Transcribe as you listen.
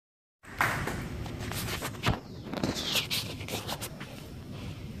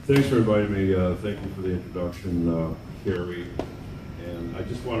Thanks for inviting me. Thank you for the introduction, Carrie. And I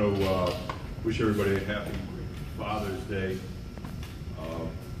just want to wish everybody a happy Father's Day.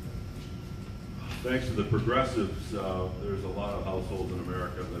 Thanks to the progressives, there's a lot of households in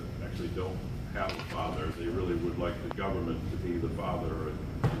America that actually don't have a father. They really would like the government to be the father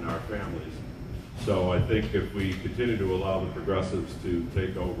in our families. So I think if we continue to allow the progressives to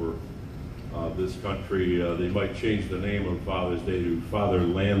take over this country, they might change the name of Father's Day to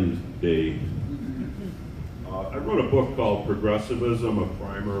Fatherland Day. I wrote a book called Progressivism, a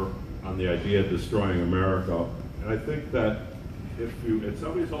primer on the idea of destroying America. And I think that if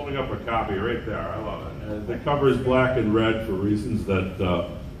somebody's holding up a copy right there, I love it. And the cover is black and red for reasons that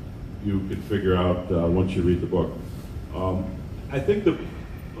you can figure out once you read the book. I think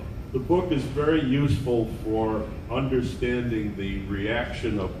the book is very useful for understanding the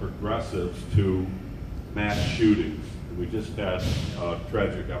reaction of progressives to mass shootings. We just had a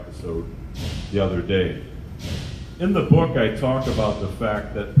tragic episode the other day. In the book, I talk about the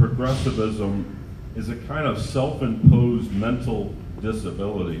fact that progressivism is a kind of self-imposed mental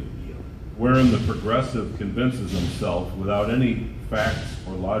disability wherein the progressive convinces himself, without any facts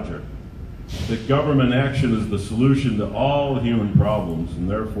or logic, that government action is the solution to all human problems, and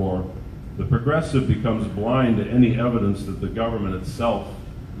therefore the progressive becomes blind to any evidence that the government itself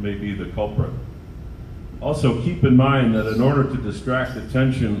may be the culprit. Also, keep in mind that in order to distract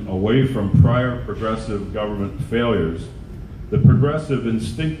attention away from prior progressive government failures, the progressive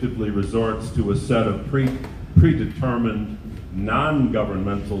instinctively resorts to a set of predetermined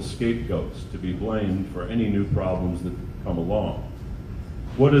non-governmental scapegoats to be blamed for any new problems that come along.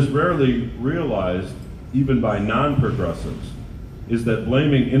 What is rarely realized, even by non-progressives, is that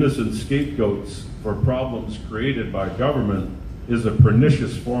blaming innocent scapegoats for problems created by government is a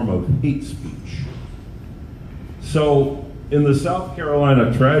pernicious form of hate speech. So, in the South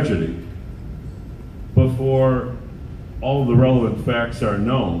Carolina tragedy, before all the relevant facts are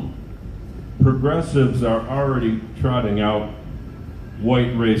known, progressives are already trotting out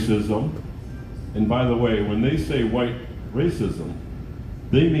white racism. And by the way, when they say white racism,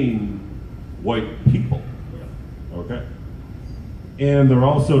 they mean white people, okay? And they're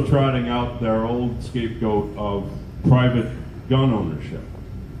also trotting out their old scapegoat of private gun ownership.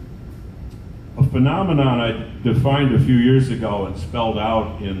 A phenomenon I defined a few years ago and spelled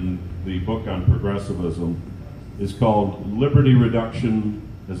out in the book on progressivism is called liberty reduction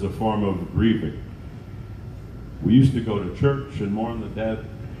as a form of grieving. We used to go to church and mourn the dead.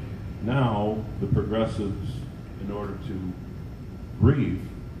 Now, the progressives, in order to grieve,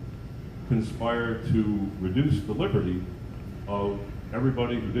 conspire to reduce the liberty of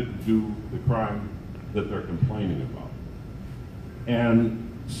everybody who didn't do the crime that they're complaining about.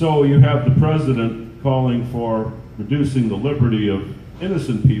 And so you have the president calling for reducing the liberty of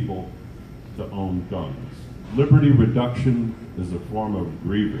innocent people to own guns. Liberty reduction is a form of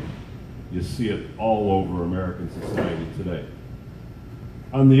grieving. You see it all over American society today.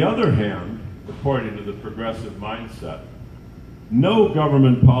 On the other hand, according to the progressive mindset, no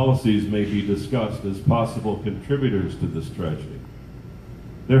government policies may be discussed as possible contributors to this tragedy.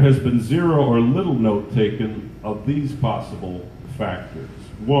 There has been zero or little note taken of these possible factors.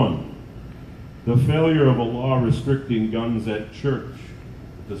 1, the failure of a law restricting guns at church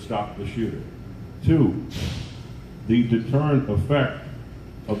to stop the shooter. 2, the deterrent effect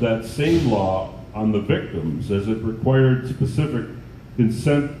of that same law on the victims, as it required specific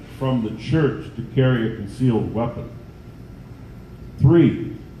consent from the church to carry a concealed weapon.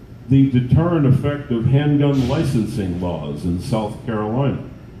 3, the deterrent effect of handgun licensing laws in South Carolina.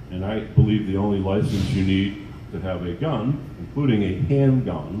 And I believe the only license you need to have a gun, including a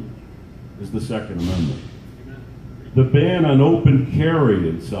handgun, is the Second Amendment. The ban on open carry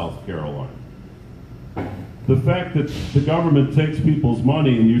in South Carolina. The fact that the government takes people's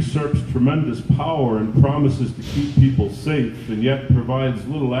money and usurps tremendous power and promises to keep people safe and yet provides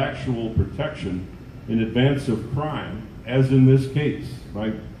little actual protection in advance of crime, as in this case.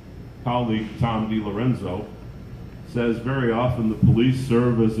 My colleague Tom DiLorenzo says very often the police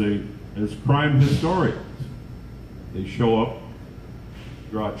serve as crime historians. They show up,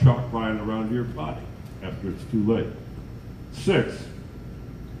 draw a chalk line around your body after it's too late. 6,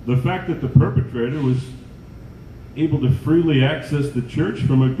 the fact that the perpetrator was able to freely access the church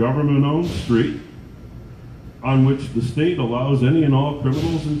from a government-owned street on which the state allows any and all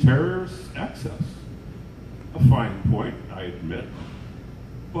criminals and terrorists access. A fine point, I admit.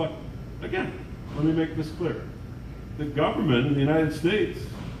 But again, let me make this clear. The government in the United States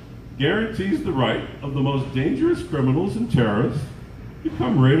guarantees the right of the most dangerous criminals and terrorists to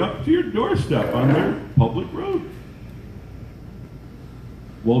come right up to your doorstep on their public road.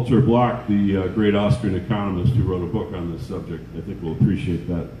 Walter Block, the great Austrian economist who wrote a book on this subject, I think will appreciate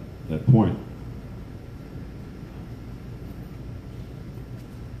that point.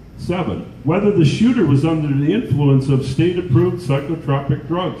 7, whether the shooter was under the influence of state-approved psychotropic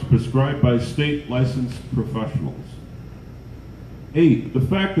drugs prescribed by state-licensed professionals. 8, the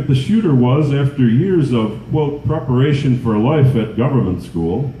fact that the shooter was, after years of, quote, preparation for life at government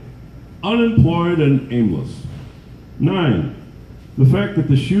school, unemployed and aimless. 9, the fact that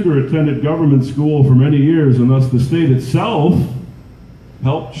the shooter attended government school for many years and thus the state itself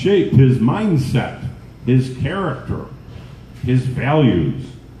helped shape his mindset, his character, his values,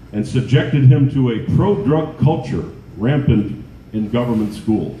 and subjected him to a pro-drug culture rampant in government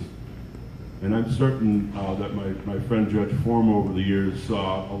schools. And I'm certain that my friend Judge Form over the years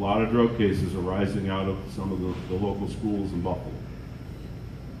saw a lot of drug cases arising out of some of the local schools in Buffalo.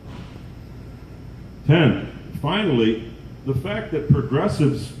 10, finally, the fact that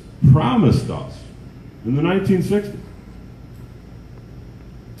progressives promised us in the 1960s,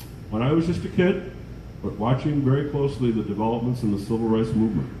 when I was just a kid, but watching very closely the developments in the civil rights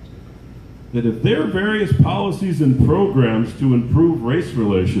movement, that if their various policies and programs to improve race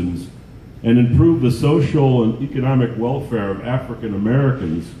relations and improve the social and economic welfare of African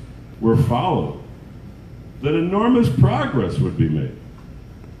Americans were followed, that enormous progress would be made.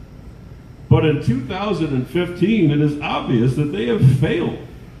 But in 2015, it is obvious that they have failed,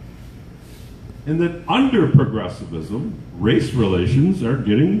 and that under progressivism, race relations are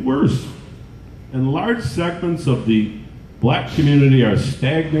getting worse, and large segments of the black community are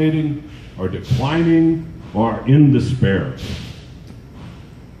stagnating, are declining, or are in despair.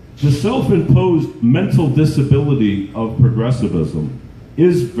 The self-imposed mental disability of progressivism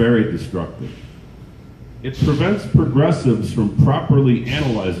is very destructive. It prevents progressives from properly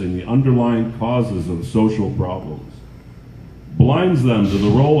analyzing the underlying causes of social problems, blinds them to the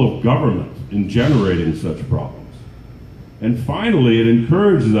role of government in generating such problems, and finally it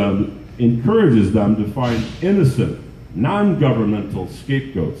encourages them to find innocent, non-governmental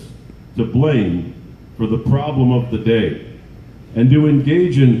scapegoats to blame for the problem of the day, and to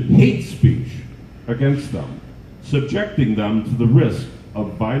engage in hate speech against them, subjecting them to the risk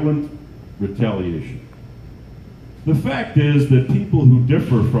of violent retaliation. The fact is that people who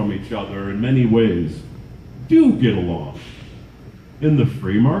differ from each other in many ways do get along in the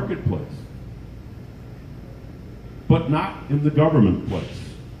free marketplace, but not in the government place,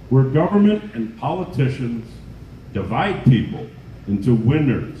 where government and politicians divide people into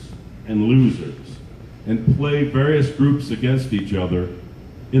winners and losers and play various groups against each other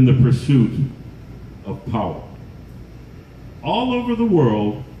in the pursuit of power. All over the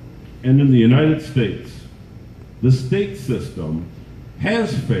world and in the United States, the state system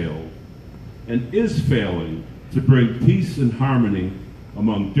has failed and is failing to bring peace and harmony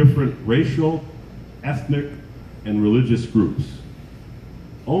among different racial, ethnic, and religious groups.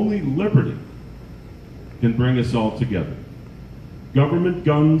 Only liberty can bring us all together. Government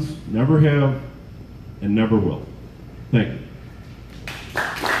guns never have and never will. Thank you.